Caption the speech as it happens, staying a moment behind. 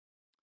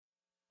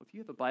If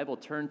you have a Bible,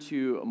 turn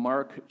to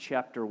Mark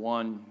chapter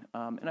 1.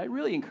 And I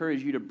really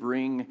encourage you to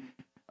bring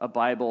a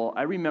Bible.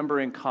 I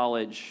remember in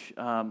college,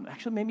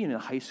 actually maybe in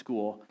high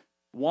school,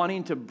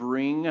 wanting to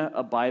bring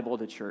a Bible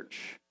to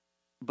church,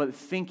 but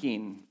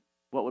thinking,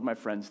 what would my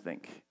friends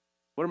think?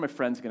 What are my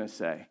friends going to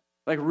say?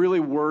 Like really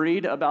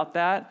worried about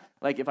that,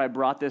 like if I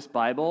brought this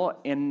Bible.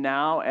 And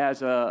now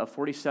as a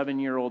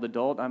 47-year-old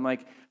adult, I'm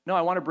like, no,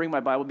 I want to bring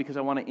my Bible because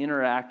I want to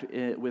interact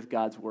with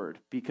God's Word,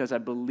 because I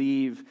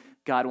believe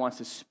God wants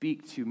to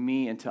speak to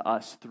me and to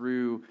us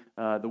through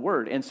the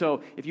Word. And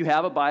so if you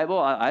have a Bible,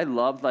 I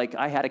loved, like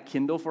I had a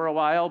Kindle for a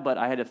while, but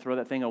I had to throw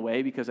that thing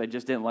away because I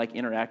just didn't like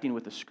interacting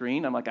with the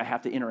screen. I'm like, I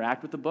have to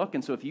interact with the book.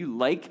 And so if you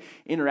like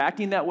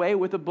interacting that way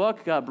with a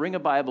book, bring a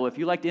Bible. If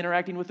you liked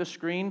interacting with the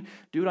screen,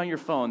 do it on your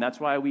phone. That's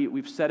why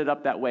we've set it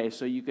up that way,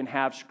 so you can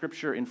have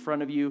Scripture in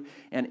front of you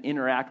and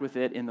interact with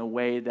it in the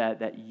way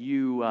that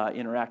you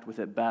interact with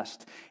it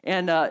best.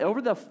 And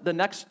over the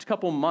next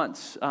couple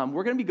months,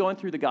 we're going to be going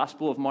through the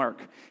Gospel of Mark.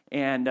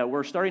 And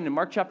we're starting in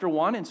Mark chapter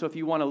 1. And so if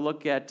you want to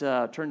look at,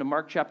 turn to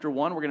Mark chapter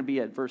 1, we're going to be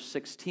at verse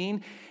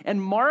 16.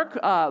 And Mark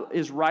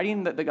is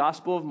writing the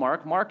Gospel of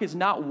Mark. Mark is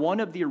not one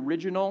of the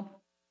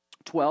original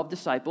 12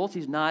 disciples.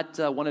 He's not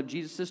one of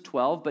Jesus'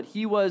 12, but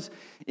he was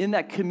in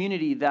that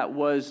community that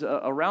was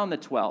around the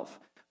 12.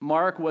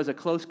 Mark was a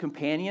close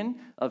companion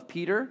of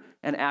Peter,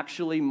 and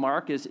actually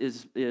Mark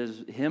is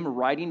him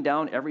writing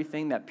down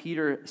everything that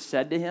Peter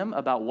said to him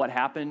about what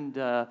happened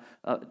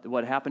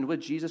with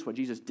Jesus, what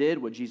Jesus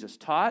did, what Jesus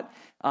taught.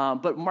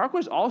 But Mark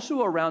was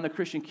also around the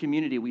Christian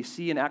community. We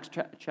see in Acts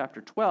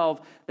chapter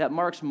 12 that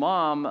Mark's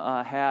mom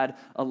had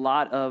a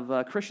lot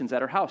of Christians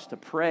at her house to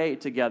pray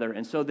together,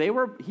 and so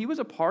he was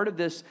a part of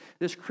this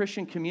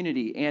Christian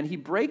community. And he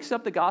breaks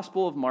up the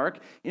Gospel of Mark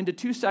into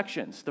two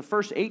sections. The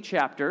first 8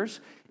 chapters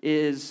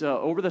is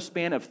over the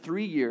span of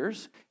 3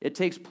 years. It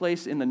takes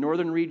place in the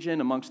northern region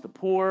amongst the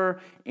poor,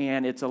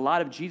 and it's a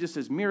lot of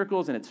Jesus'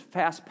 miracles, and it's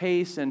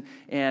fast-paced, and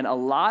a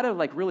lot of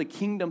like really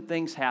kingdom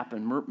things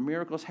happen.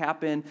 Miracles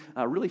happen,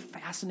 really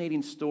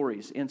fascinating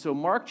stories. And so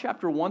Mark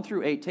chapter 1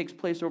 through 8 takes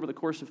place over the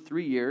course of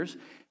 3 years,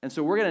 and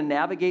so we're going to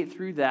navigate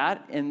through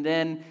that, and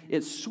then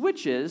it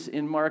switches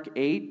in Mark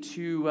 8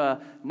 to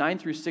 9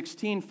 through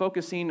 16,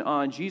 focusing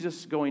on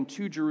Jesus going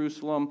to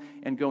Jerusalem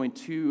and going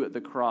to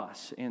the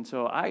cross. And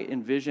so I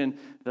envision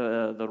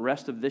the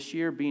rest of this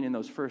year being in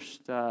those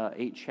first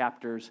 8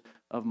 chapters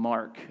of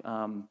Mark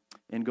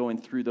and going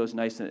through those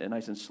nice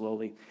and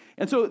slowly.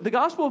 And so the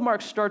Gospel of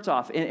Mark starts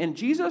off, and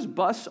Jesus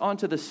busts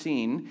onto the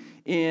scene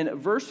in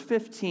verse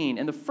 15,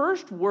 and the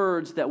first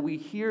words that we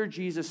hear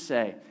Jesus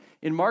say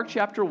in Mark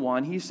chapter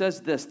 1, he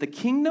says this: "The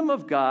kingdom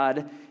of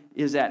God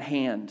is at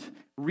hand.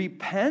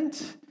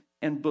 Repent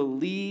and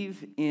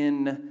believe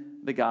in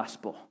the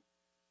gospel."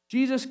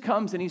 Jesus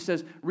comes and he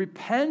says,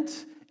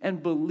 repent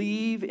and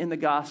believe in the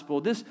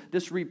gospel. This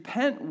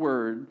repent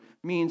word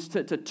means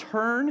to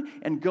turn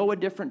and go a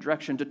different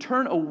direction, to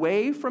turn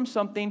away from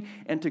something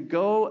and to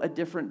go a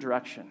different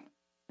direction. And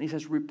he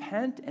says,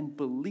 repent and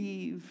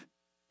believe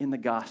in the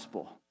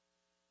gospel.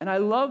 And I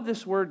love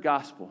this word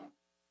gospel.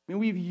 I mean,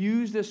 we've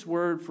used this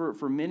word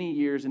for many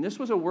years, and this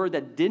was a word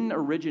that didn't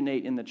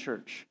originate in the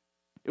church.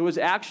 It was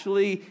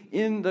actually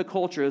in the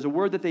culture. It was a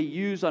word that they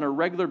used on a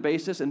regular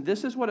basis, and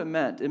this is what it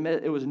meant.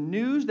 It was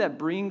news that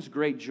brings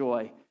great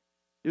joy.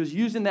 It was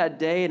used in that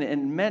day, and it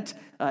meant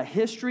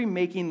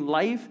history-making,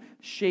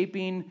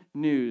 life-shaping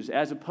news,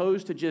 as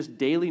opposed to just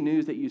daily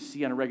news that you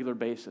see on a regular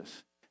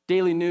basis.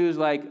 Daily news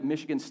like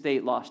Michigan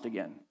State lost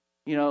again.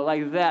 You know,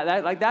 like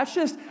that. Like that's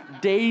just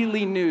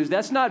daily news.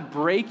 That's not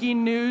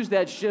breaking news.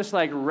 That's just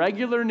like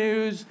regular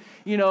news,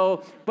 you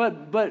know.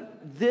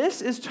 But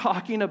this is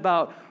talking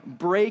about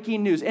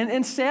breaking news.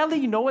 And sadly,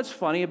 you know what's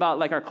funny about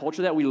like our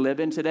culture that we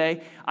live in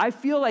today? I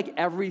feel like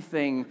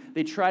everything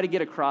they try to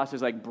get across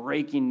is like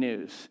breaking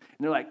news.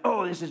 And they're like,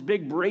 oh, this is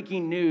big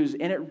breaking news.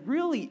 And it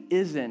really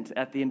isn't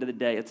at the end of the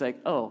day. It's like,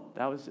 oh,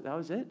 that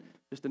was it?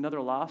 Just another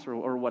loss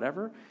or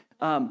whatever.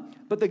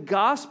 But the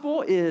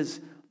gospel is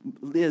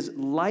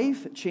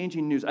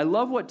life-changing news. I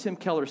love what Tim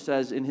Keller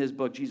says in his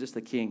book, Jesus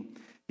the King.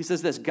 He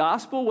says this: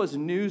 gospel was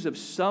news of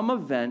some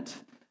event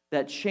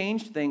that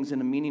changed things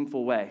in a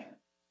meaningful way.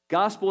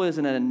 Gospel is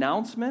an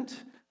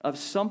announcement of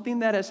something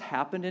that has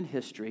happened in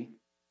history,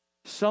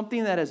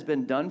 something that has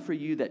been done for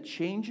you that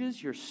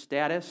changes your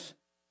status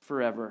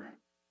forever.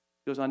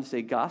 He goes on to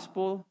say,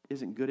 gospel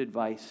isn't good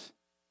advice.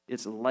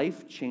 It's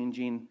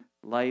life-changing,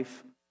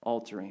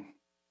 life-altering.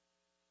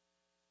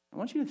 I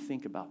want you to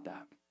think about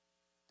that.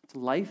 It's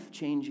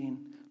life-changing,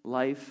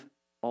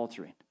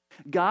 life-altering.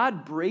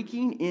 God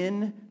breaking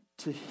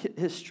into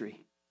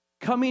history,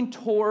 coming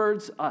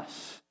towards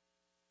us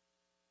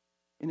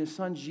in his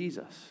son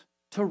Jesus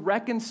to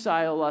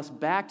reconcile us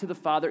back to the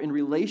Father, in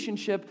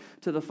relationship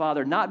to the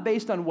Father, not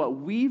based on what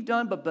we've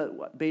done,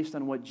 but based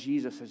on what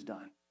Jesus has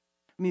done.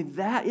 I mean,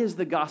 that is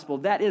the gospel.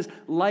 That is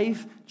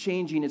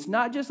life-changing. It's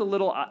not just a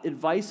little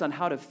advice on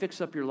how to fix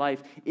up your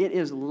life. It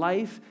is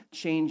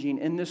life-changing.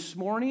 And this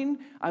morning,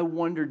 I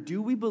wonder, do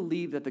we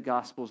believe that the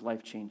gospel is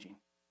life-changing?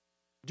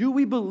 Do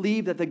we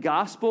believe that the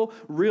gospel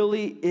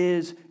really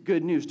is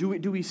good news? Do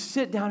we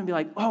sit down and be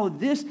like, oh,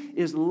 this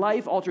is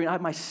life-altering.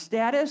 My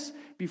status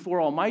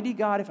before Almighty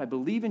God, if I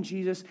believe in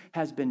Jesus,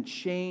 has been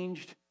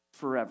changed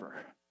forever.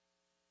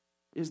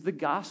 Is the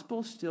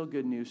gospel still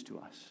good news to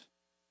us?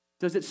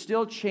 Does it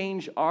still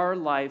change our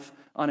life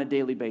on a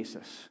daily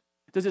basis?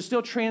 Does it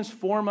still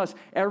transform us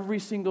every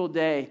single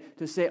day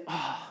to say,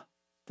 oh,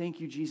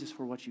 thank you, Jesus,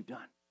 for what you've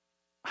done.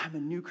 I'm a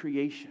new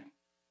creation.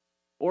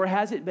 Or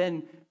has it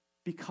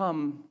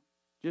become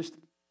just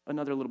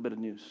another little bit of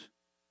news?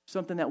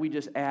 Something that we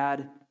just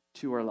add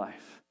to our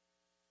life.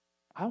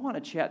 I want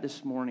to chat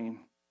this morning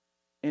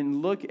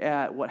and look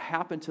at what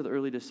happened to the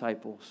early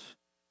disciples.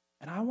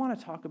 And I want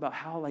to talk about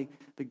how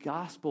the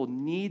gospel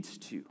needs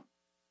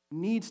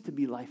to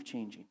be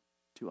life-changing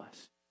to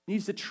us.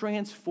 Needs to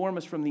transform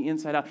us from the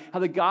inside out. How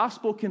the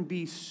gospel can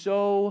be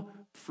so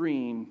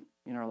freeing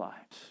in our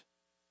lives.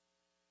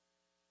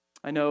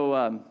 I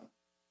know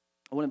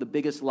one of the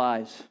biggest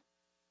lies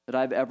that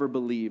I've ever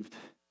believed,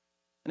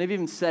 and I've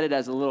even said it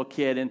as a little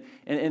kid,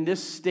 and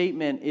this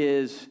statement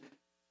is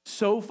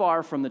so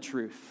far from the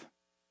truth.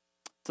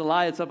 It's a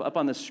lie. It's up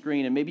on the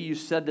screen, and maybe you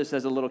said this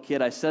as a little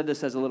kid. I said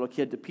this as a little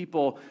kid to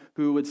people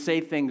who would say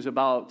things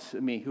about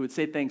me, who would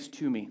say things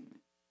to me.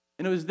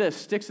 And it was this: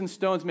 sticks and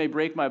stones may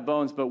break my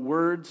bones, but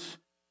words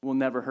will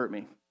never hurt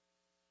me.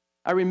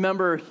 I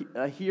remember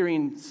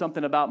hearing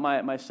something about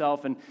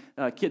myself and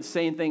kids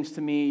saying things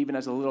to me even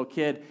as a little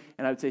kid,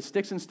 and I would say,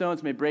 sticks and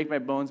stones may break my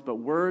bones, but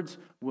words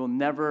will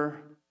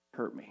never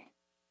hurt me.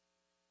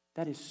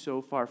 That is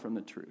so far from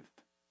the truth.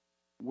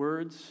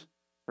 Words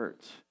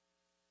hurt.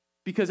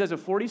 Because as a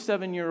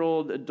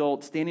 47-year-old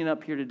adult standing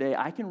up here today,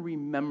 I can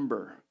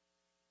remember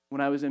when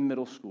I was in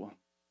middle school.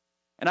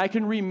 And I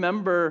can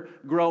remember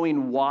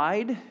growing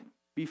wide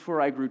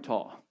before I grew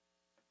tall.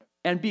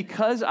 And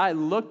because I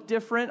looked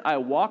different, I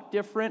walked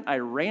different, I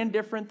ran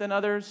different than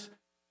others,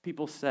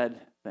 people said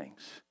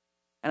things.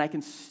 And I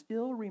can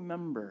still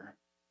remember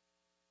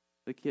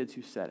the kids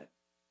who said it.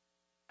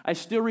 I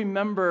still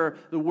remember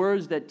the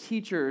words that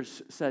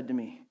teachers said to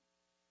me,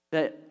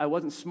 that I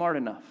wasn't smart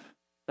enough,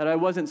 that I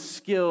wasn't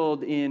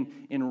skilled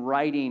in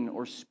writing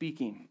or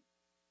speaking.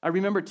 I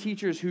remember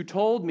teachers who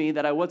told me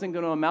that I wasn't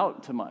going to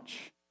amount to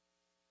much.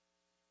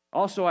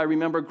 Also, I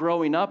remember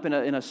growing up in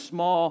a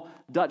small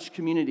Dutch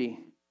community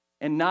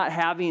and not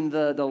having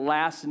the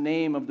last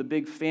name of the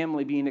big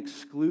family being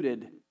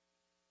excluded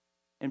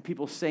and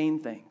people saying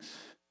things.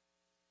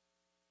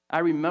 I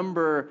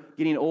remember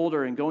getting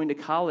older and going to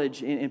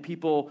college and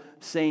people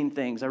saying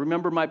things. I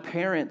remember my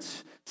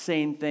parents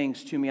saying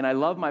things to me, and I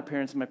love my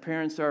parents, and my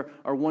parents are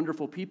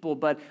wonderful people,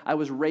 but I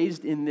was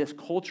raised in this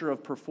culture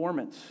of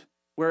performance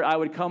where I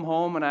would come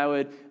home and I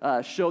would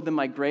show them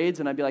my grades,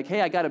 and I'd be like, hey,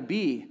 I got a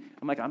B.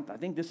 I'm like, I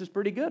think this is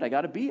pretty good. I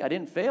got a B. I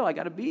didn't fail. I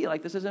got a B.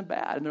 Like, this isn't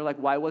bad. And they're like,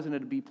 why wasn't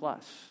it a B+?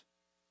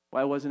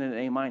 Why wasn't it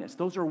an A-?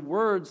 Those are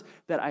words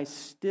that I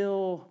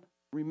still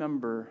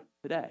remember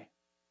today.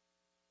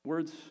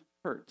 Words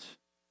hurt.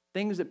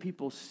 Things that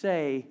people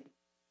say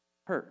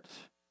hurt.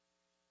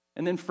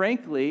 And then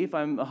frankly, if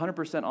I'm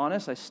 100%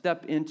 honest, I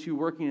step into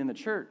working in the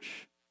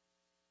church,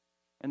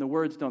 and the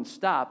words don't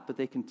stop, but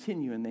they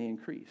continue and they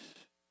increase.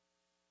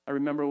 I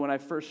remember when I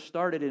first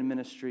started in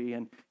ministry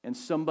and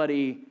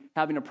somebody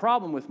having a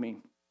problem with me,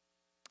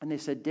 and they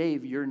said,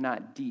 Dave, you're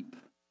not deep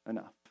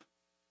enough.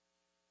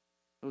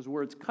 Those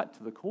words cut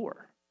to the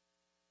core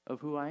of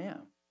who I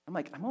am. I'm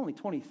like, I'm only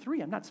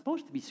 23. I'm not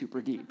supposed to be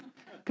super deep.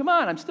 Come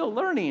on, I'm still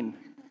learning.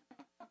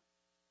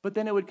 But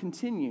then it would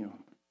continue.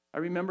 I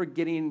remember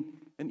getting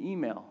an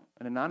email,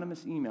 an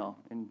anonymous email,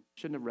 and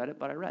shouldn't have read it,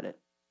 but I read it.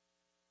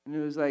 And it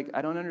was like,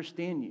 I don't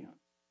understand you.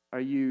 Are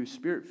you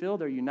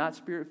spirit-filled? Are you not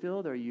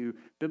spirit-filled? Are you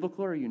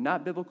biblical? Are you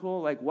not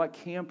biblical? Like, what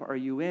camp are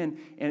you in?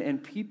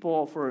 And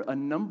people for a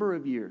number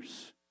of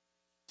years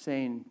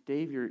saying,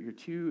 Dave, you're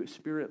too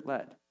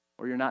spirit-led,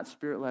 or you're not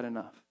spirit-led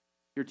enough.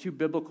 You're too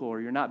biblical, or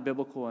you're not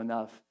biblical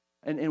enough.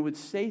 And would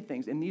say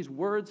things, and these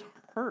words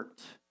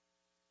hurt.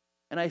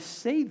 And I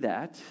say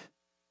that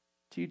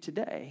to you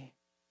today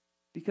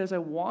because I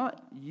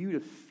want you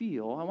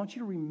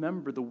to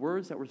remember the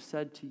words that were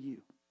said to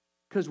you.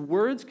 Because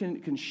words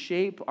can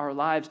shape our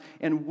lives,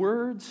 and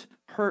words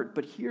hurt.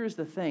 But here's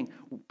the thing.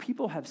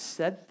 People have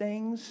said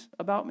things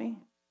about me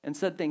and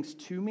said things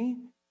to me,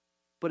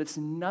 but it's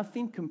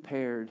nothing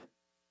compared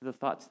to the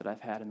thoughts that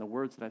I've had and the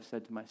words that I've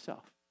said to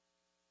myself.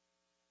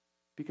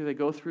 Because I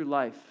go through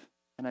life,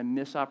 and I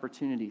miss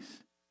opportunities,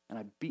 and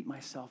I beat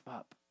myself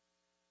up.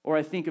 Or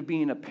I think of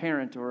being a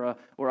parent or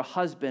a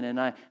husband, and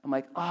I'm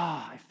like,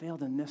 I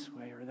failed in this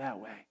way or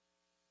that way.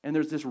 And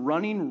there's this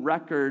running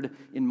record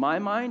in my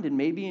mind and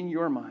maybe in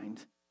your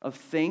mind of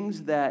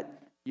things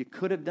that you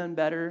could have done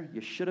better,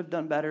 you should have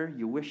done better,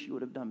 you wish you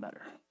would have done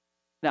better.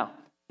 Now,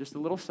 just a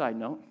little side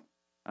note,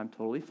 I'm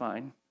totally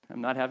fine.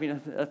 I'm not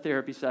having a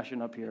therapy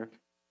session up here.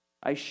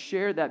 I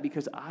share that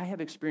because I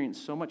have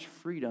experienced so much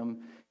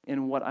freedom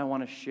in what I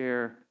want to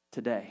share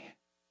today.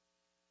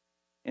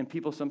 And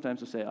people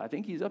sometimes will say, I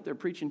think he's up there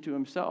preaching to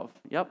himself.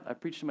 Yep, I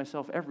preach to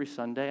myself every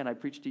Sunday, and I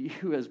preach to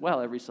you as well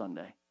every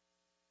Sunday.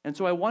 And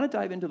so I want to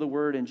dive into the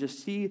Word and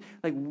just see,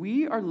 like,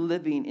 we are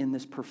living in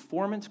this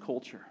performance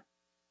culture.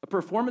 A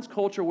performance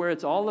culture where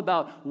it's all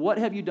about what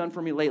have you done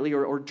for me lately,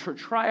 or to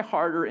try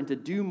harder and to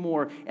do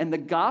more. And the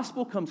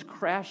gospel comes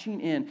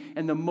crashing in.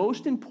 And the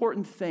most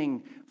important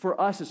thing for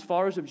us as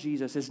followers of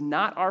Jesus is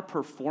not our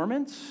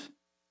performance,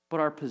 but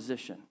our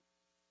position.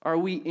 Are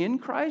we in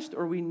Christ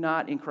or are we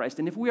not in Christ?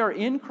 And if we are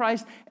in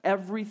Christ,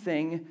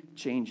 everything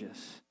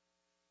changes.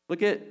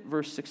 Look at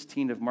verse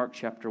 16 of Mark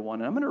chapter 1.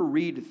 And I'm going to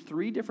read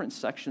 3 different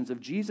sections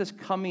of Jesus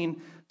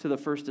coming to the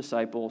first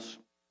disciples.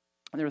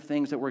 And there are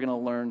things that we're going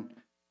to learn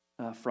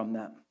from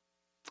that.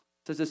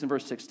 It says this in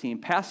verse 16.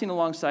 Passing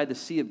alongside the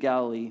Sea of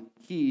Galilee,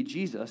 he,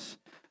 Jesus,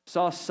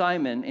 saw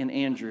Simon and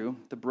Andrew,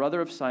 the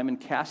brother of Simon,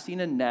 casting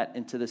a net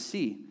into the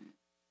sea,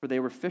 for they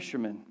were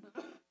fishermen.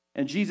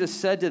 And Jesus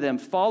said to them,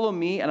 "Follow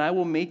me, and I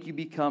will make you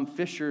become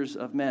fishers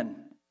of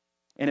men."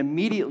 And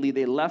immediately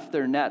they left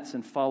their nets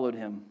and followed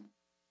him.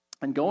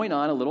 And going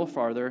on a little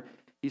farther,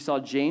 he saw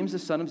James the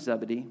son of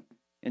Zebedee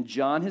and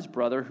John his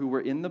brother, who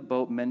were in the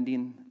boat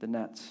mending the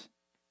nets.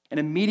 And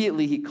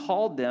immediately he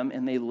called them,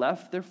 and they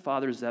left their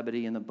father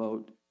Zebedee in the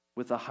boat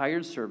with the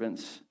hired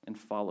servants and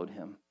followed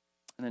him.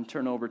 And then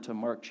turn over to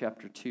Mark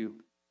chapter 2,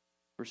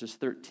 verses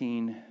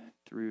 13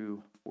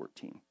 through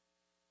 14.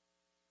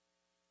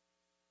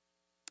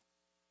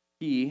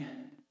 He,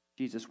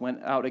 Jesus,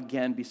 went out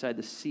again beside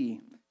the sea,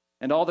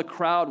 and all the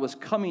crowd was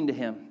coming to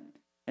him,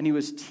 and he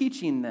was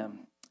teaching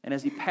them. And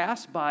as he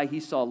passed by, he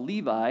saw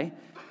Levi,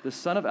 the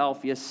son of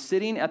Alphaeus,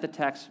 sitting at the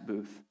tax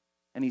booth.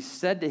 And he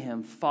said to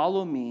him,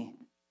 "Follow me."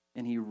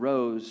 And he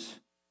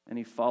rose and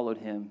he followed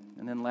him.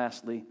 And then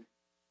lastly,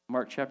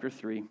 Mark chapter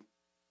 3,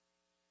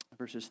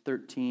 verses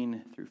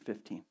 13 through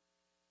 15.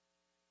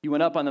 He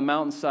went up on the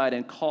mountainside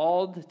and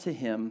called to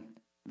him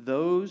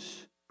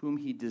those whom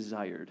he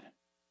desired.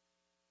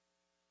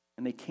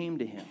 And they came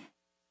to him.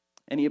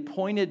 And he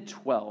appointed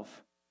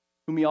 12,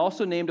 whom he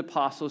also named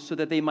apostles, so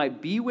that they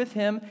might be with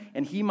him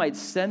and he might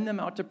send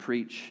them out to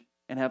preach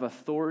and have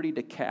authority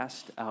to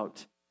cast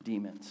out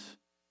demons.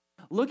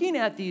 Looking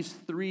at these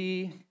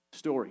 3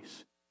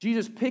 stories,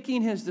 Jesus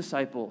picking his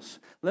disciples.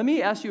 Let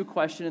me ask you a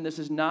question, and this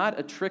is not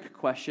a trick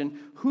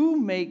question. Who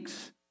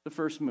makes the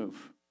first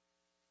move?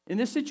 In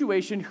this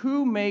situation,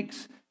 who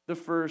makes the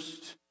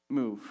first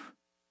move?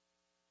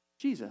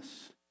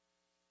 Jesus.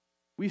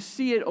 We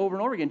see it over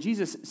and over again.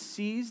 Jesus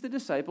sees the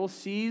disciples,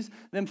 sees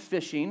them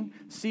fishing,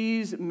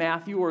 sees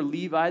Matthew or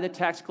Levi, the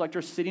tax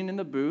collector, sitting in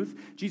the booth.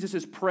 Jesus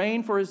is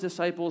praying for his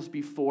disciples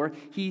before.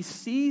 He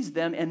sees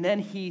them, and then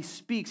he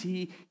speaks.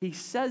 He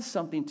says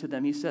something to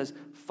them. He says,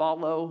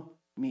 "Follow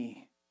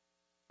me."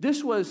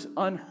 This was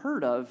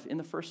unheard of in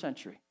the first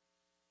century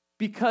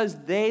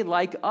because they,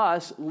 like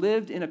us,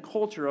 lived in a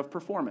culture of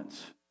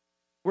performance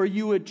where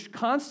you would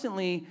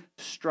constantly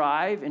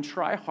strive and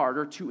try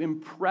harder to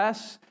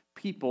impress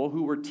people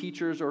who were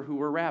teachers or who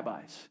were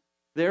rabbis.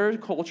 Their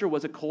culture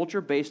was a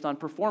culture based on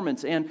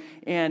performance, and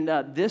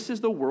this is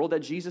the world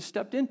that Jesus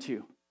stepped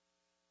into.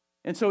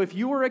 And so if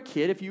you were a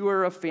kid, if you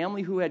were a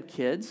family who had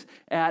kids,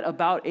 at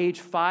about age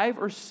 5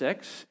 or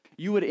 6,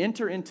 you would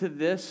enter into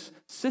this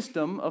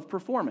system of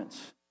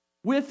performance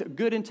with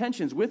good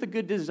intentions, with a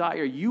good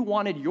desire. You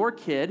wanted your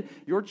kid,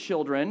 your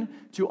children,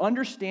 to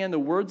understand the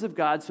words of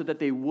God so that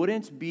they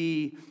wouldn't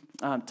be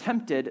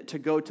tempted to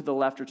go to the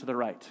left or to the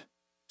right,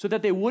 so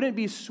that they wouldn't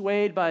be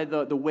swayed by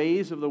the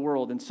ways of the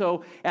world. And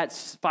so at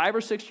 5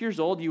 or 6 years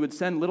old, you would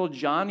send little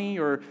Johnny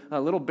or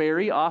little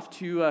Barry off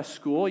to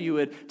school. You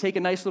would take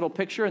a nice little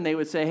picture, and they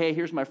would say, "Hey,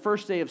 here's my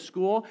first day of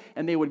school."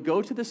 And they would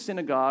go to the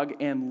synagogue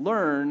and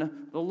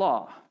learn the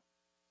law.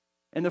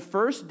 And the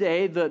first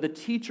day, the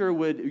teacher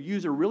would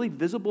use a really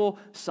visible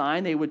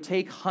sign. They would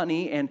take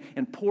honey and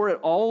pour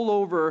it all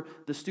over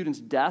the student's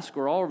desk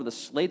or all over the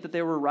slate that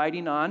they were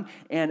writing on,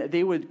 and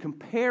they would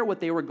compare what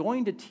they were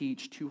going to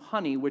teach to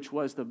honey, which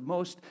was the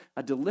most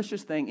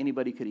delicious thing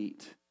anybody could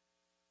eat.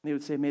 And they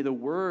would say, "May the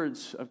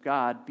words of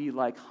God be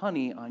like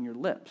honey on your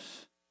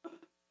lips."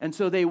 And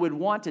so they would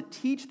want to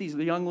teach these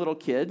young little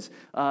kids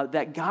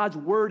that God's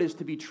word is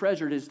to be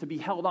treasured, is to be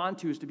held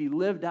onto, is to be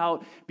lived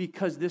out,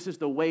 because this is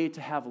the way to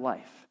have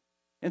life.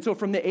 And so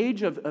from the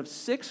age of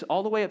 6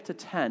 all the way up to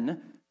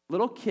 10,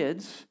 little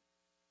kids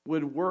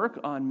would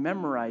work on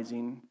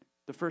memorizing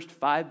the first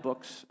 5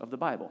 books of the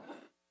Bible.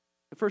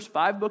 The first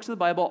 5 books of the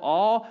Bible,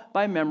 all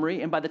by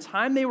memory. And by the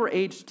time they were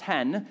age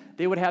 10,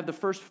 they would have the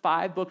first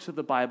 5 books of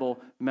the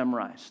Bible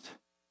memorized.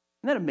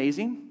 Isn't that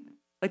amazing?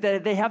 Like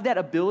that they have that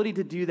ability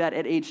to do that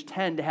at age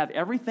 10, to have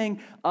everything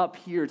up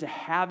here, to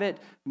have it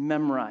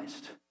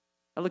memorized.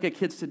 I look at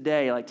kids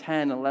today, like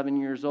 10, 11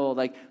 years old,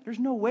 like there's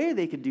no way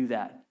they could do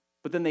that.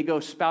 But then they go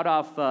spout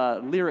off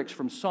lyrics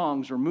from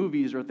songs or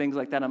movies or things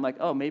like that. I'm like,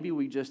 oh, maybe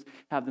we just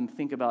have them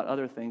think about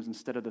other things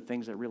instead of the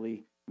things that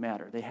really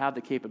matter. They have the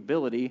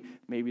capability,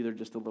 maybe they're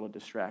just a little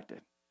distracted.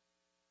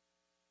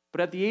 But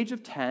at the age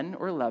of 10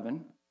 or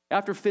 11,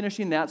 after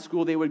finishing that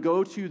school, they would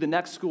go to the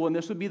next school, and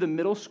this would be the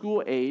middle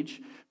school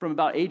age, from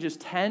about ages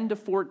 10 to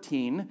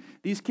 14.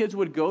 These kids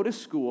would go to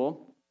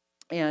school,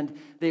 and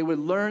they would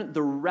learn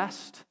the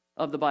rest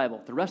of the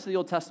Bible, the rest of the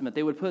Old Testament.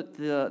 They would put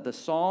the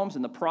Psalms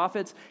and the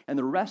prophets and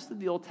the rest of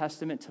the Old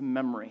Testament to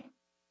memory.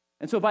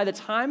 And so by the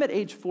time at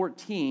age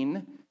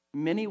 14,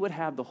 many would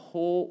have the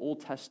whole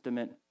Old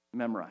Testament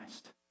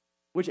memorized,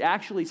 which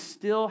actually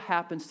still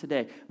happens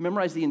today.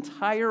 Memorize the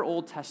entire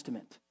Old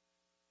Testament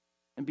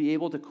and be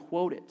able to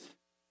quote it.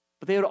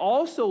 But they would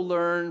also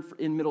learn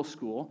in middle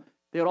school,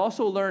 they would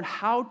also learn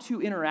how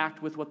to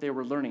interact with what they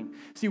were learning.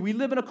 See, we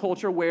live in a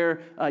culture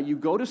where you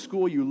go to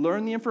school, you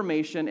learn the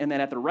information, and then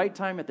at the right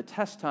time, at the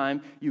test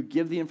time, you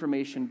give the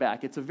information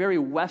back. It's a very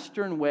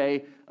Western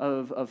way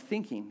of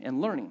thinking and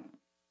learning.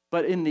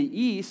 But in the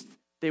East,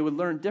 they would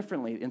learn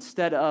differently.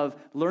 Instead of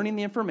learning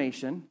the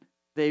information,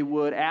 they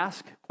would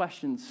ask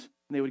questions,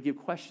 and they would give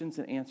questions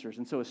and answers.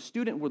 And so a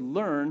student would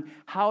learn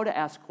how to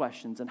ask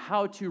questions and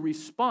how to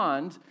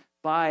respond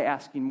by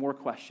asking more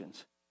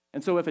questions.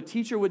 And so if a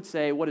teacher would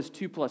say, what is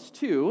 2 plus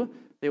 2,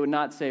 they would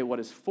not say, what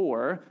is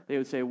 4? They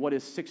would say, what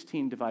is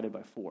 16 divided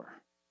by 4?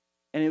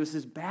 And it was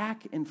this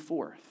back and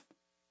forth.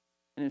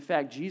 And in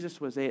fact, Jesus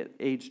was at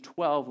age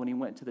 12 when he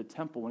went to the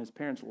temple, when his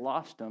parents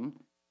lost him,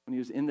 when he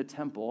was in the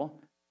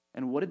temple.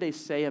 And what did they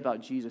say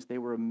about Jesus? They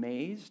were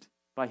amazed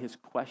by his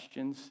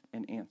questions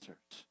and answers.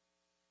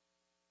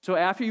 So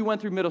after you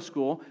went through middle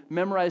school,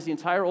 memorize the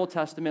entire Old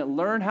Testament,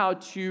 learn how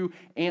to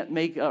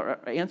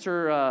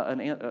answer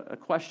a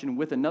question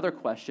with another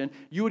question,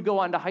 you would go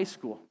on to high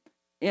school.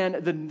 And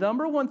the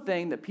number one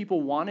thing that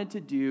people wanted to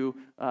do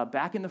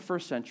back in the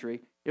first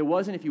century, it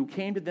wasn't if you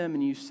came to them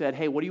and you said,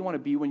 hey, what do you want to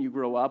be when you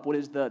grow up? What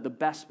is the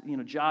best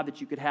job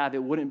that you could have?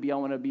 It wouldn't be, I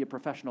want to be a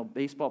professional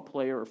baseball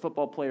player or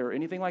football player or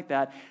anything like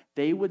that.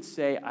 They would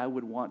say, I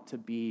would want to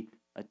be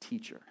a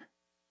teacher.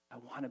 I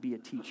want to be a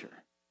teacher.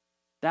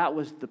 That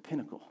was the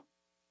pinnacle.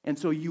 And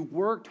so you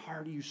worked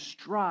hard, you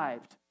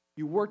strived.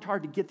 You worked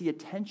hard to get the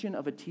attention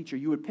of a teacher.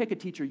 You would pick a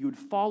teacher, you would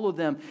follow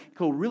them,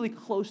 go really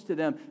close to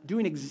them,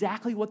 doing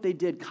exactly what they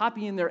did,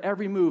 copying their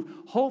every move,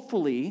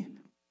 hopefully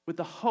with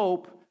the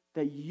hope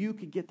that you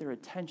could get their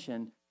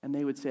attention, and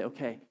they would say,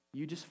 okay,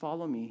 you just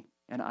follow me,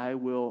 and I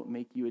will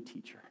make you a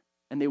teacher.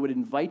 And they would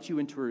invite you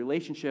into a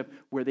relationship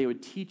where they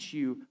would teach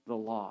you the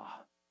law.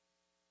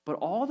 But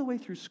all the way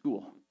through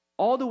school,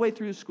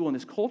 in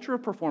this culture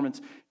of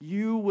performance,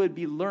 you would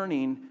be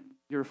learning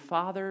your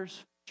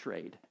father's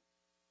trade.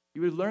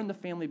 You would learn the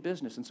family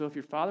business. And so if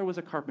your father was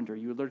a carpenter,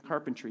 you would learn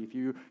carpentry. If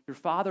your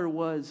father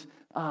was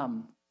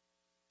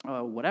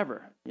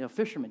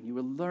fisherman, you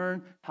would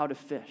learn how to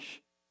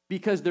fish.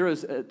 Because there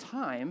was a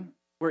time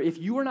where if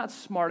you were not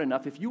smart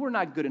enough, if you were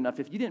not good enough,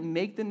 if you didn't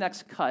make the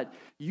next cut,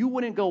 you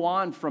wouldn't go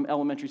on from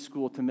elementary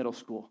school to middle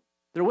school.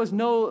 There was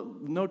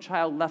no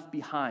child left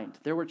behind.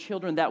 There were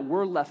children that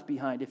were left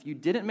behind. If you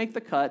didn't make the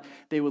cut,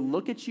 they would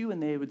look at you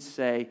and they would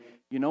say,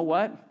 you know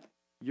what?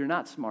 You're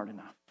not smart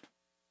enough.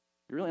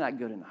 You're really not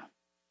good enough.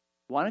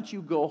 Why don't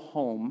you go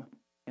home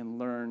and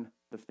learn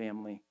the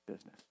family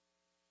business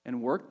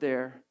and work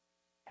there,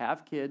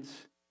 have kids,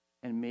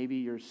 and maybe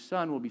your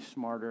son will be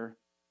smarter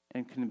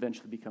and can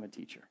eventually become a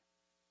teacher.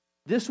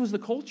 This was the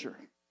culture.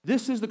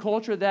 This is the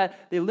culture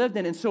that they lived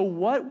in. And so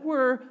what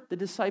were the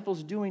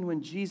disciples doing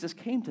when Jesus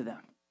came to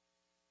them?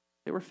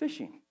 They were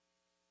fishing.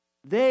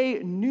 They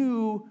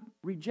knew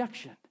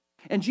rejection.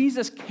 And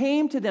Jesus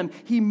came to them.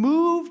 He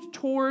moved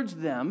towards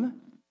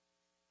them.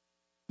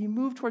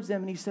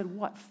 And he said,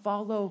 what?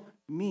 Follow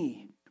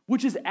me.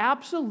 Which is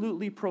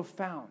absolutely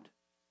profound.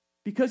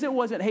 Because it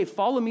wasn't, hey,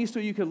 follow me so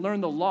you can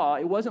learn the law.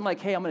 It wasn't like,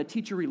 hey, I'm going to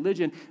teach you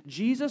religion.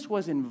 Jesus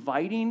was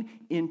inviting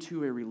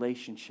into a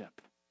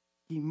relationship.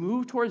 He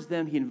moved towards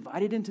them. He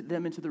invited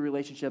them into the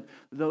relationship,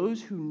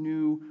 those who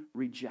knew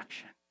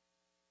rejection.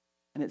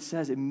 And it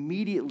says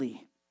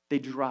immediately they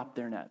dropped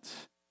their nets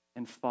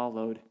and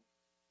followed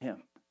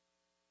him.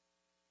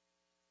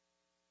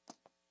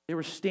 They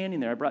were standing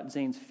there. I brought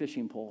Zane's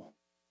fishing pole.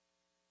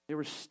 They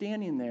were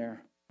standing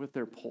there with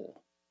their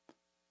pole,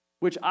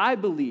 which I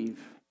believe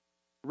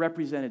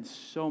represented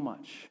so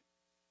much.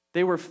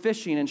 They were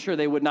fishing, and sure,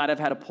 they would not have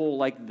had a pole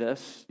like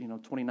this,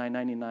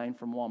 $29.99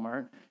 from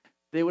Walmart.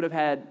 They would have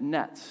had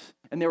nets,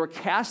 and they were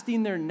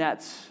casting their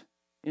nets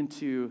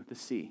into the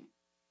sea.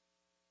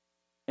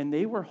 And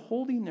they were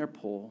holding their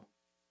pole,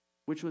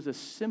 which was a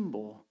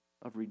symbol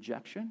of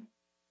rejection,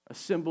 a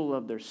symbol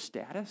of their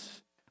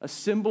status, a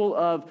symbol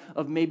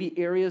of maybe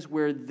areas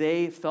where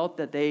they felt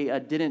that they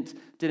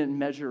didn't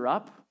measure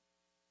up,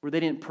 where they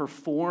didn't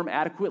perform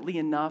adequately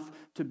enough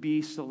to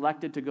be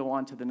selected to go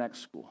on to the next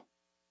school.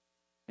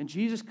 And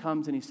Jesus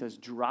comes and he says,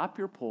 drop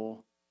your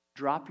pole,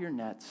 drop your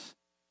nets,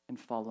 and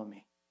follow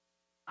me.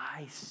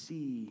 I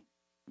see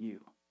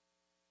you.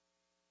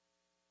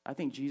 I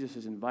think Jesus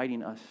is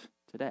inviting us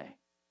today.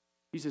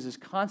 Jesus is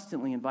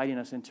constantly inviting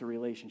us into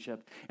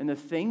relationship. And the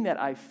thing that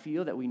I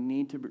feel that we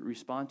need to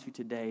respond to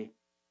today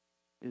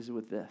is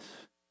with this,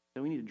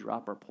 that we need to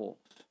drop our poles.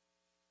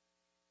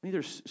 I think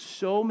there's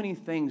so many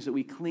things that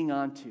we cling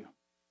on to.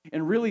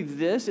 And really,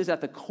 this is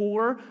at the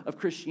core of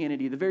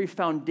Christianity, the very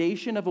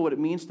foundation of what it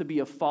means to be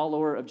a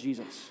follower of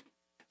Jesus.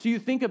 So you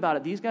think about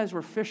it, these guys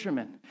were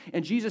fishermen,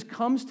 and Jesus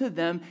comes to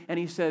them and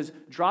he says,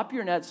 drop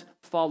your nets,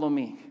 follow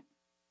me.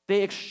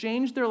 They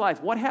exchanged their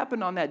life. What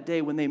happened on that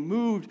day when they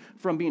moved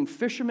from being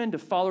fishermen to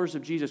followers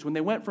of Jesus, when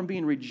they went from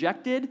being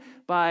rejected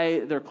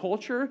by their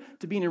culture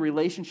to being in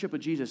relationship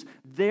with Jesus?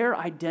 Their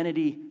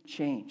identity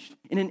changed.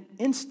 In an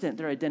instant,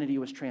 their identity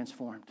was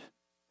transformed.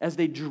 As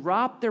they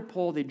dropped their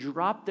pole, they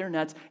dropped their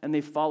nets, and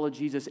they followed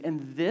Jesus.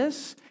 And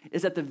this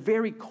is at the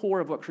very core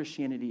of what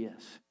Christianity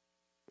is.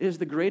 It is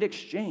the great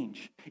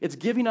exchange. It's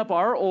giving up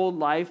our old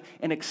life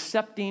and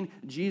accepting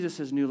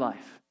Jesus' new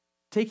life.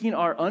 Taking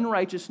our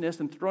unrighteousness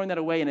and throwing that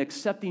away and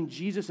accepting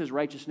Jesus'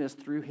 righteousness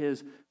through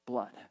his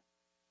blood.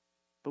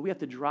 But we have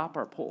to drop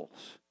our poles.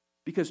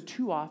 Because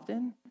too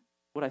often,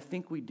 what I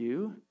think we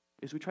do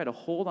is we try to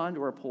hold on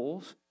to our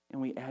poles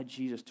and we add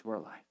Jesus to our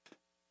life.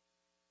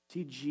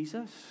 See,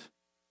 Jesus,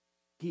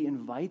 he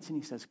invites and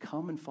he says,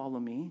 come and follow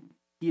me.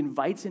 He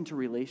invites into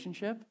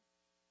relationship.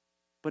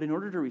 But in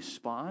order to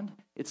respond,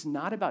 it's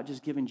not about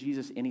just giving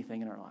Jesus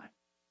anything in our life.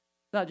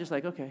 It's not just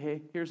like, okay,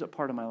 hey, here's a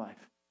part of my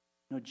life.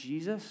 No,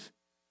 Jesus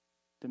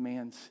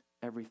demands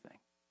everything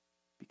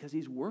because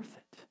he's worth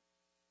it.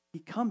 He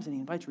comes and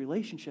he invites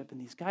relationship, and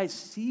these guys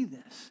see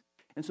this.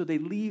 And so they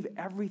leave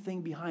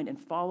everything behind and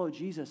follow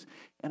Jesus.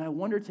 And I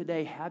wonder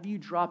today, have you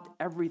dropped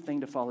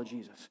everything to follow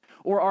Jesus?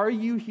 Or are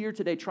you here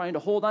today trying to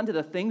hold on to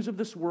the things of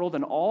this world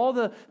and all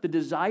the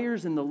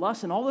desires and the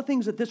lusts and all the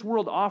things that this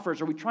world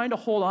offers? Are we trying to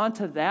hold on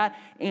to that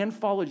and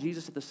follow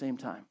Jesus at the same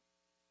time?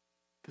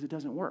 Because it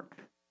doesn't work.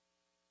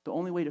 The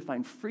only way to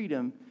find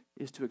freedom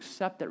is to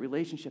accept that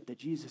relationship that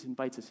Jesus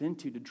invites us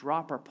into, to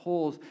drop our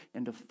poles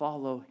and to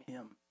follow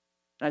him.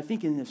 And I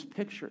think in this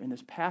picture, in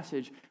this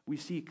passage, we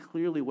see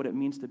clearly what it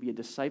means to be a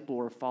disciple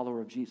or a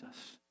follower of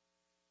Jesus.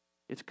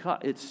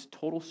 It's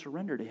total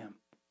surrender to him.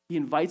 He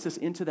invites us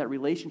into that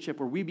relationship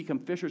where we become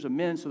fishers of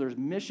men, so there's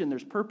mission,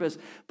 there's purpose,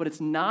 but it's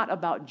not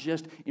about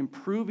just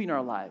improving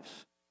our lives.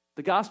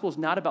 The gospel is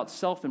not about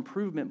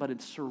self-improvement, but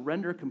it's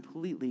surrender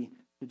completely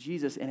to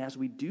Jesus, and as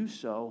we do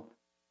so,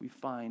 we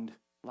find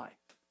life.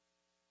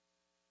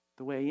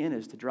 The way in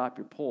is to drop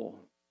your pole.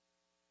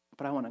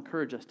 But I want to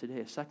encourage us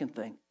today, a second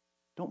thing,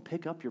 don't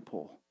pick up your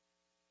pole.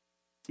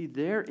 See,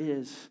 there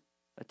is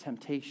a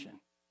temptation.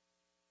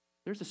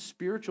 There's a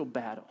spiritual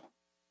battle,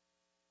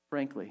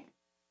 frankly,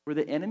 where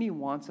the enemy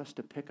wants us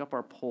to pick up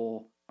our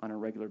pole on a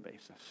regular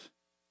basis.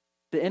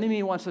 The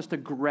enemy wants us to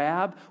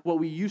grab what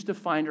we used to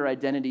find our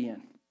identity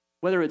in,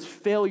 whether it's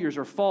failures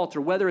or faults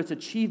or whether it's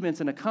achievements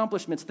and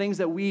accomplishments, things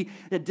that we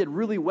did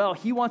really well.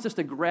 He wants us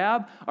to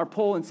grab our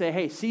pole and say,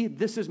 hey, see,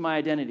 this is my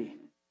identity.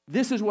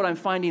 This is what I'm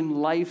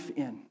finding life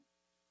in.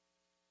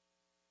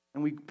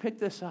 And we pick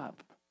this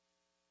up.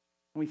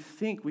 And we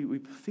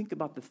think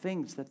about the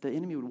things that the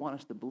enemy would want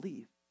us to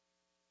believe.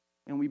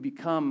 And we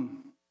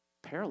become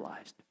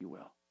paralyzed, if you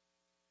will.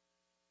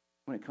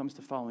 When it comes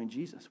to following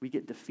Jesus, we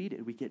get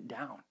defeated, we get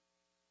down.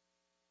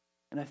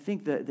 And I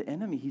think that the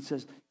enemy, he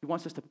says, he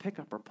wants us to pick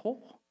up our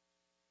pole.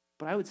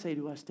 But I would say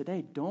to us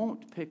today,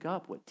 don't pick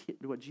up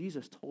what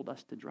Jesus told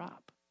us to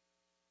drop.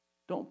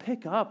 Don't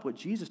pick up what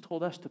Jesus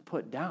told us to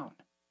put down.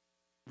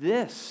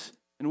 This,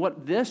 and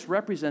what this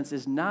represents,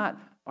 is not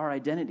our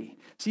identity.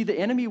 See, the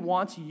enemy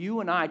wants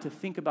you and I to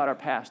think about our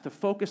past, to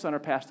focus on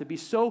our past, to be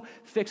so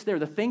fixed there.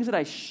 The things that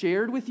I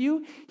shared with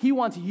you, he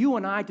wants you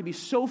and I to be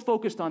so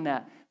focused on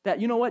that,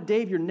 you know what,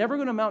 Dave, you're never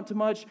going to amount to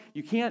much.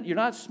 You're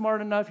not smart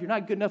enough. You're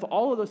not good enough.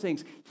 All of those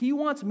things. He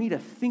wants me to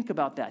think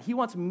about that. He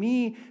wants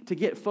me to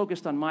get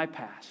focused on my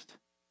past.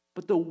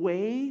 But the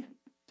way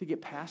to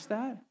get past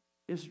that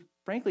is,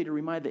 frankly, to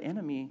remind the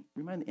enemy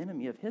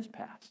of his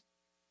past,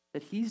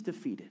 that he's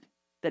defeated,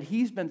 that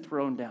he's been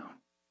thrown down.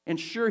 And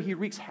sure, he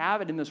wreaks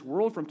havoc in this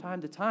world from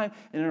time to time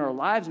and in our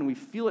lives, and we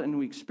feel it and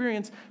we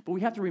experience, but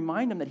we have to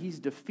remind him that he's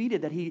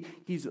defeated, that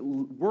he's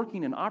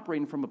working and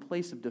operating from a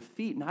place of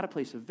defeat, not a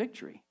place of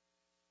victory.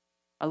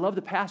 I love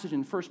the passage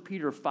in 1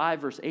 Peter 5,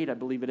 verse 8, I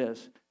believe it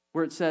is,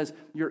 where it says,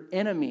 your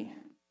enemy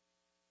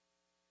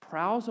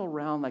prowls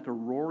around like a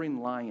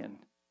roaring lion,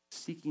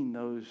 seeking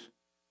those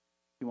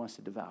he wants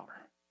to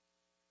devour.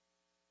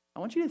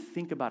 I want you to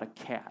think about a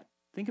cat.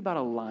 Think about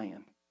a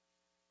lion.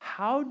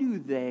 How do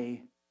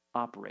they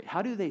operate?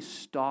 How do they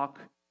stalk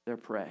their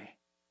prey?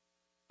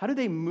 How do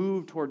they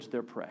move towards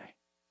their prey?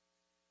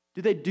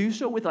 Do they do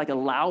so with like a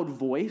loud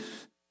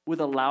voice,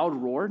 with a loud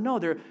roar? No,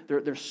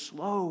 they're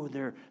slow,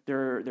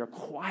 they're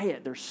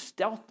quiet, they're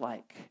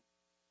stealth-like.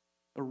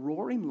 A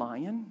roaring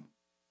lion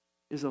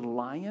is a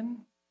lion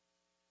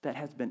that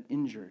has been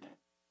injured,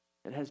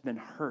 that has been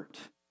hurt.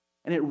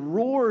 And it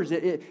roars,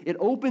 it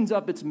opens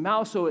up its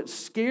mouth so it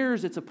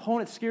scares its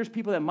opponent, scares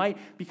people that might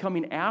be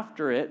coming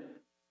after it.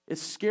 It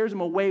scares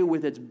them away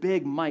with its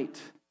big might.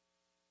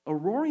 A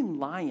roaring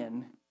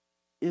lion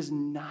is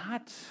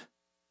not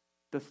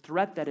the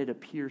threat that it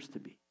appears to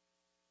be.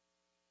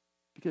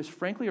 Because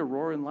frankly, a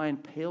roaring lion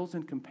pales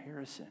in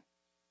comparison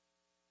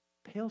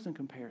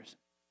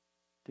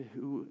to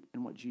who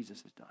and what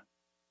Jesus has done.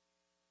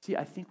 See,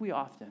 I think we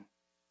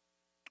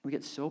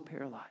get so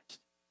paralyzed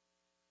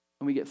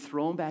and we get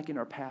thrown back in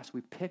our past.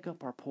 We pick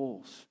up our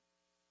poles.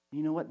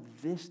 You know what?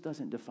 This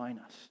doesn't define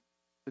us.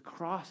 The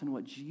cross and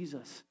what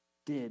Jesus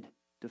did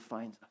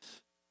defines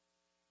us.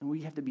 And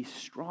we have to be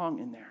strong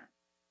in there.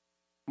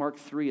 Mark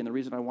 3, and the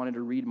reason I wanted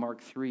to read Mark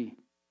 3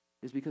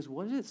 is because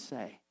what does it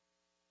say?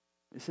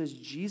 It says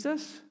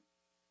Jesus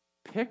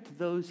picked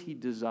those he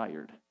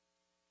desired.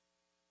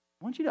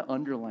 I want you to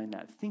underline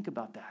that. Think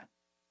about that.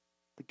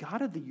 The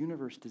God of the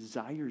universe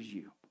desires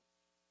you,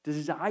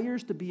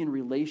 desires to be in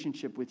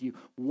relationship with you,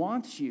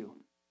 wants you.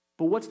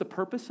 But what's the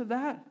purpose of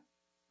that?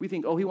 We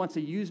think, oh, he wants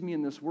to use me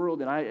in this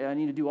world, and I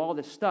need to do all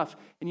this stuff.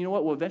 And you know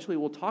what? Well, eventually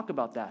we'll talk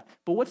about that.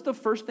 But what's the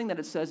first thing that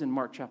it says in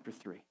Mark chapter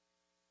 3?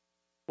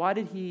 Why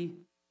did he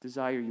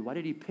desire you? Why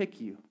did he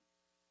pick you?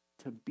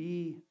 To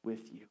be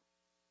with you.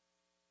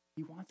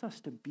 He wants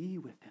us to be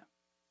with him.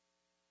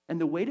 And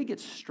the way to get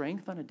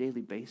strength on a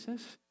daily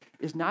basis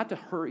is not to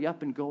hurry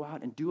up and go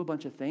out and do a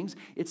bunch of things.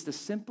 It's to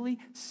simply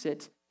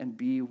sit and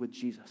be with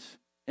Jesus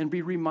and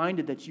be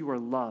reminded that you are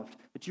loved,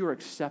 that you are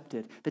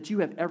accepted, that you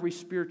have every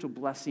spiritual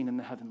blessing in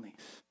the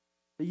heavenlies,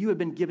 that you have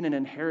been given an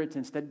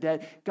inheritance,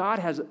 that God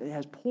has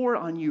poured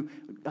on you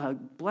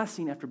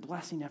blessing after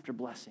blessing after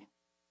blessing.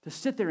 To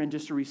sit there and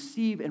just to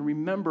receive and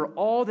remember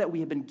all that we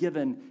have been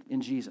given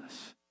in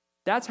Jesus.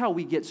 That's how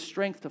we get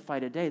strength to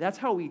fight a day. That's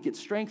how we get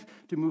strength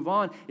to move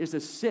on, is to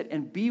sit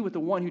and be with the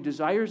one who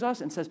desires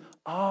us and says,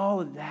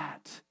 oh,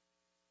 that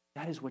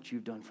is what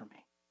you've done for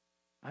me.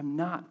 I'm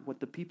not what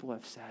the people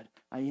have said.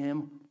 I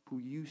am who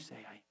you say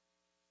I am.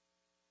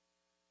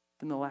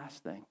 Then the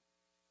last thing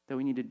that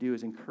we need to do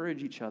is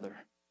encourage each other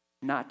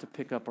not to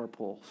pick up our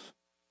poles.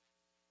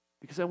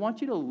 Because I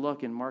want you to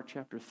look in Mark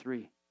chapter 3.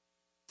 It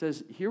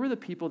says, here were the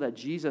people that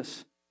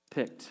Jesus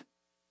picked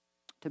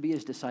to be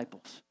his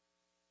disciples.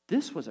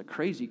 This was a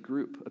crazy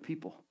group of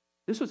people.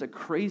 This was a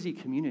crazy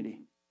community.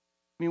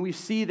 I mean, we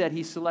see that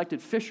he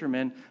selected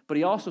fishermen, but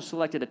he also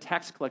selected a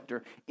tax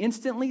collector.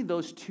 Instantly,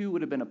 those two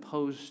would have been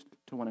opposed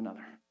to one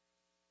another.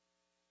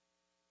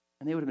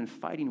 And they would have been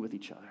fighting with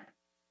each other.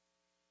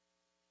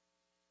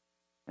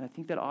 And I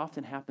think that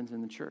often happens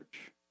in the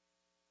church.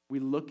 We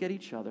look at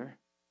each other,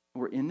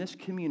 and we're in this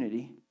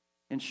community,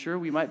 and sure,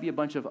 we might be a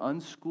bunch of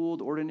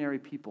unschooled, ordinary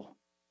people,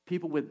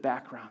 people with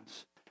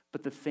backgrounds.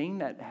 But the thing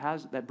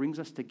that brings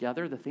us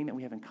together, the thing that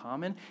we have in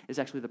common, is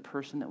actually the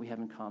person that we have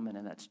in common,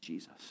 and that's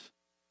Jesus.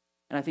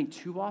 And I think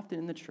too often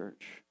in the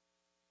church,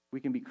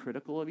 we can be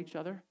critical of each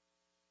other.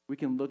 We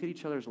can look at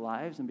each other's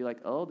lives and be like,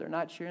 oh, they're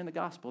not sharing the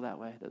gospel that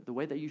way, the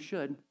way that you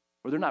should.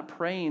 Or they're not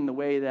praying the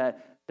way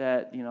that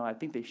I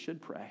think they should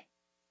pray.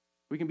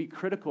 We can be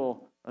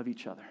critical of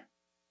each other.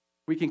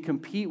 We can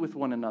compete with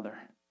one another.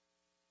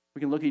 We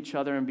can look at each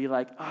other and be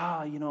like,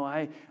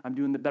 I'm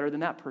doing better than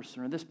that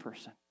person or this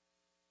person.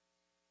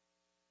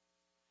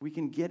 We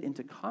can get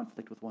into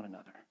conflict with one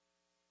another.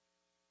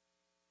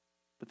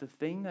 But the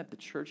thing that the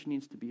church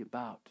needs to be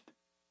about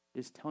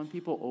is telling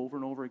people over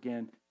and over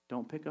again,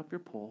 don't pick up your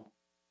pole.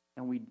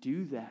 And we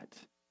do that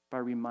by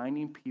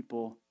reminding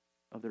people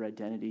of their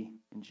identity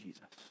in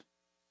Jesus.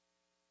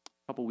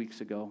 A couple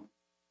weeks ago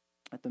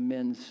at the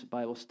men's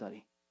Bible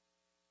study,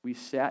 we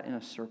sat in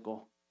a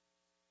circle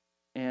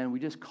and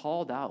we just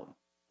called out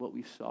what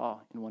we saw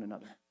in one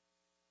another.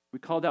 We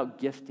called out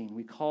gifting.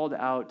 We called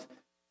out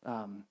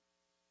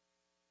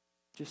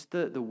just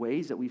the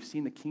ways that we've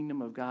seen the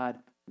kingdom of God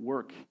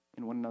work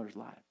in one another's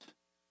lives.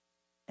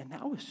 And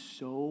that was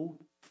so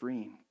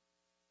freeing.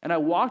 And I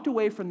walked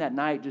away from that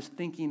night just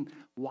thinking,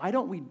 why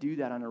don't we do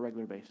that on a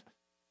regular basis?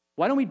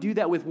 Why don't we do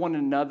that with one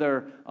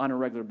another on a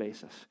regular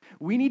basis?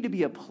 We need to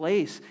be a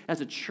place as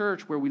a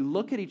church where we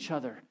look at each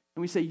other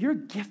and we say, you're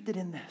gifted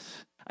in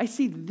this. I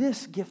see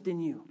this gift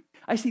in you.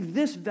 I see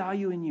this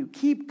value in you.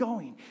 Keep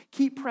going.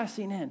 Keep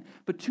pressing in.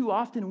 But too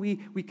often we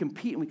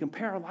compete and we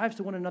compare our lives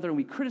to one another and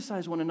we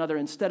criticize one another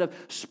instead of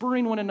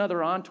spurring one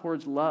another on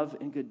towards love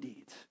and good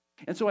deeds.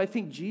 And so I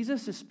think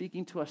Jesus is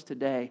speaking to us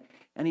today,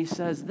 and he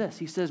says this.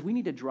 He says we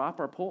need to drop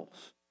our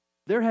poles.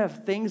 There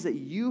have things that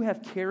you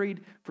have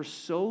carried for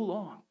so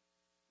long.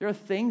 There are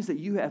things that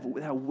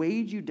have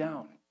weighed you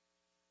down.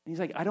 And he's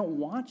like, I don't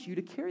want you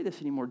to carry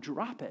this anymore.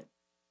 Drop it.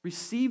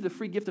 Receive the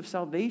free gift of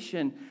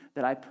salvation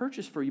that I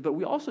purchased for you. But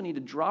we also need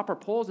to drop our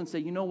poles and say,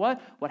 you know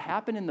what? What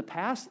happened in the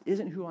past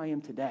isn't who I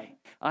am today.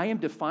 I am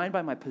defined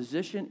by my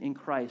position in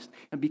Christ.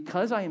 And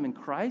because I am in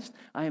Christ,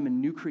 I am a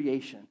new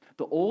creation.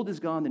 The old is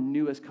gone, the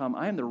new has come.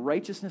 I am the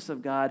righteousness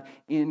of God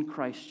in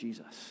Christ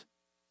Jesus.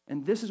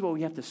 And this is what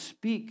we have to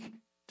speak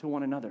to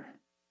one another.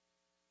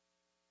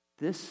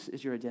 This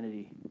is your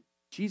identity.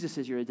 Jesus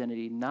is your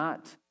identity,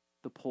 not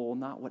the pole,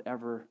 not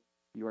whatever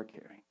you are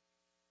carrying.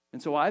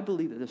 And so I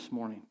believe that this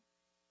morning,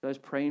 as I was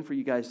praying for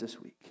you guys this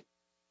week,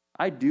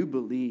 I do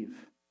believe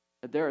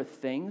that there are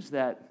things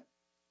that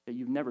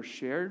you've never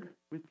shared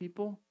with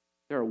people.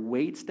 There are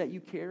weights that you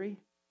carry.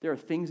 There are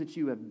things that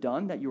you have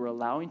done that you are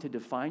allowing to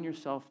define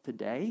yourself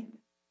today.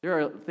 There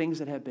are things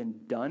that have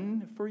been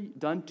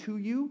done to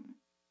you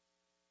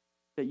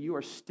that you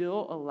are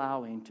still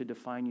allowing to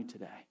define you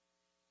today.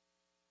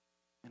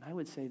 And I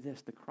would say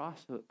this, the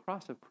cross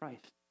of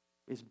Christ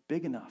is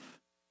big enough,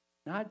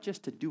 not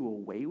just to do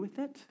away with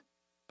it,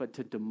 but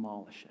to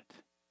demolish it.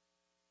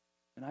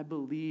 And I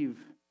believe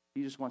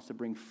Jesus wants to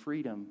bring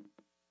freedom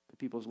to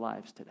people's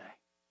lives today.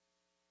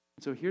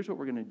 And so here's what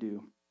we're going to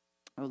do.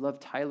 I would love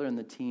Tyler and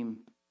the team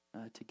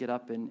to get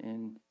up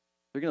and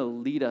they're going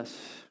to lead us.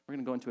 We're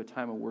going to go into a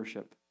time of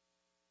worship.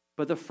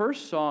 But the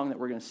first song that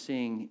we're going to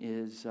sing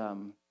is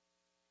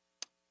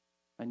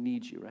I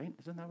Need You, right?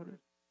 Isn't that what it is?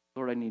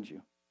 Lord, I need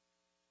you.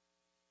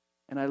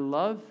 And I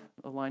love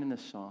a line in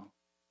this song.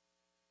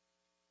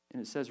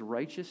 And it says,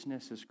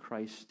 righteousness is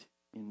Christ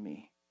in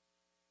me.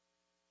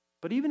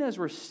 But even as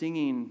we're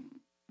singing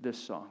this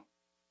song,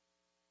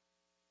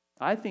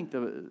 I think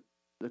the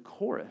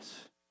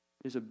chorus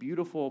is a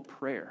beautiful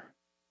prayer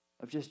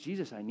of just,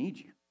 Jesus, I need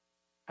you.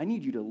 I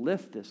need you to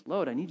lift this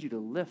load. I need you to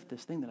lift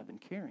this thing that I've been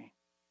carrying.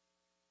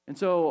 And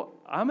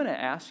so I'm going to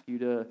ask you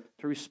to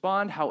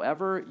respond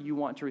however you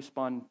want to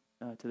respond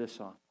to this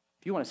song.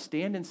 If you want to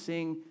stand and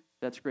sing,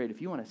 that's great.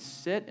 If you want to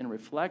sit and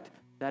reflect,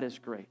 that is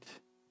great.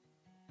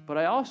 But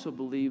I also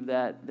believe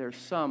that there's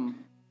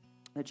some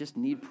that just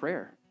need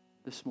prayer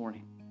this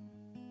morning.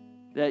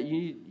 That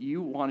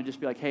you want to just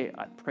be like, hey,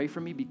 pray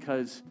for me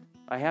because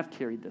I have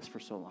carried this for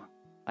so long.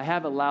 I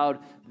have allowed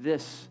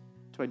this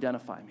to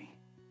identify me.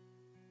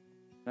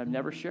 And I've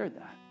never shared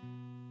that.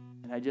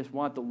 And I just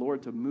want the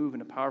Lord to move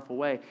in a powerful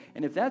way.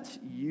 And if that's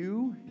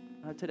you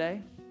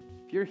today,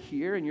 if you're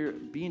here and you're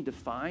being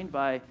defined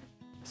by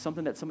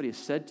something that somebody has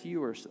said to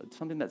you or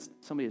something that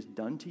somebody has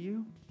done to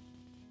you,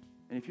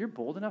 and if you're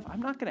bold enough,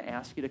 I'm not going to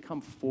ask you to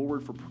come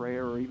forward for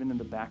prayer or even in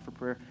the back for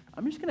prayer.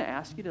 I'm just going to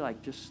ask you to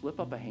just slip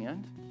up a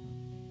hand.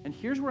 And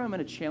here's where I'm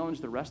going to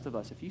challenge the rest of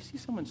us. If you see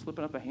someone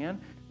slipping up a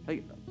hand,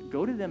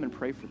 go to them and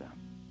pray for them.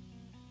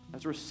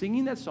 As we're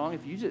singing that song,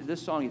 if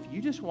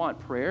you just want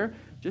prayer,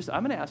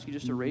 I'm going to ask you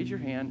just to raise your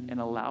hand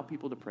and allow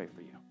people to pray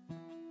for you.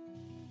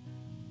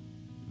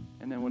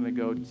 And then we're going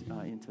to go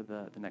into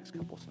the next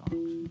couple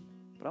songs.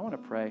 But I want to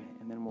pray,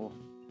 and then we'll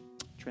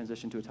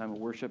transition to a time of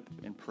worship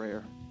and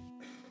prayer.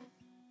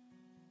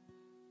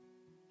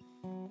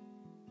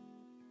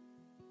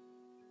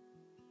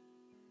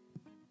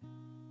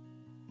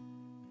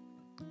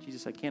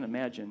 Jesus, I can't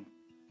imagine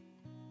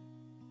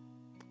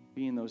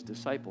being those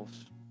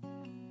disciples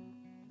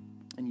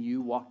and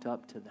you walked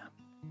up to them.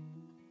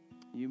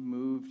 You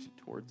moved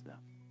towards them.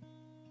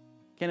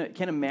 Can't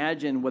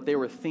imagine what they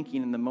were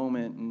thinking in the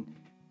moment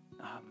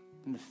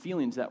and the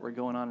feelings that were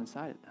going on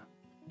inside of them.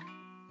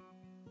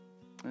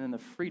 And then the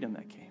freedom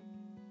that came.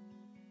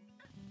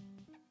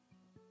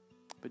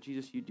 But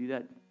Jesus, you do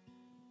that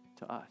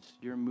to us.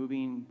 You're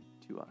moving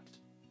to us.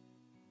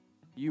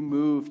 You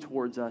move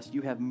towards us.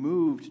 You have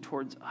moved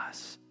towards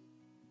us,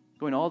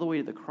 going all the way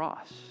to the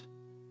cross.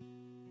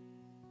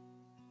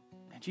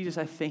 And Jesus,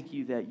 I thank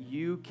you that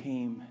you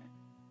came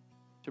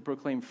to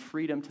proclaim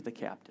freedom to the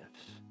captives,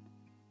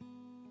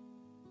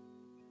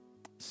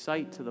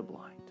 sight to the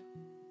blind.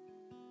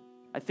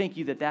 I thank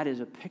you that that is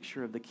a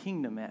picture of the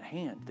kingdom at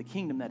hand, the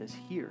kingdom that is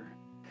here,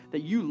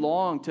 that you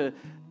long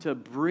to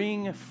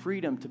bring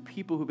freedom to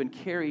people who've been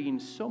carrying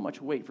so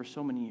much weight for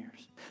so many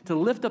years, to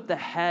lift up the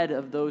head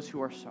of those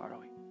who are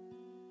sorrowing,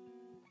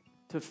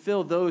 to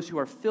fill those who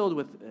are filled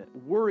with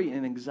worry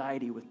and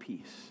anxiety with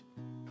peace.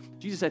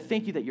 Jesus, I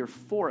thank you that you're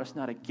for us,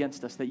 not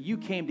against us, that you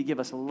came to give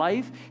us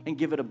life and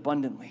give it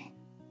abundantly.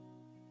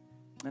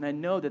 And I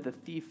know that the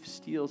thief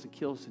steals and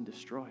kills and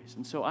destroys.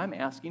 And so I'm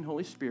asking,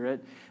 Holy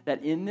Spirit,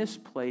 that in this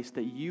place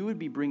that you would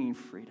be bringing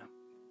freedom,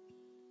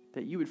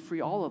 that you would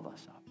free all of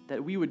us up,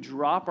 that we would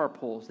drop our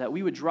poles, that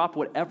we would drop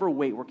whatever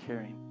weight we're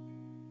carrying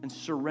and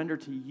surrender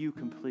to you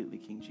completely,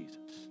 King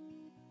Jesus.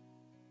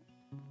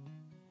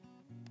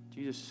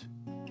 Jesus,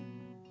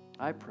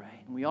 I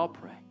pray, and we all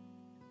pray,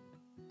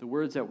 the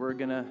words that we're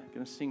gonna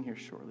sing here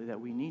shortly,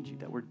 that we need you,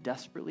 that we're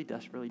desperately,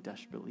 desperately,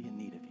 desperately in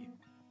need of you.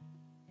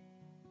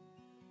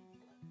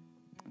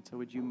 And so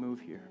would you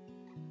move here?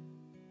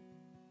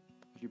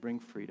 Would you bring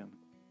freedom?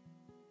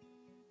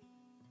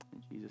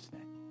 In Jesus'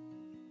 name.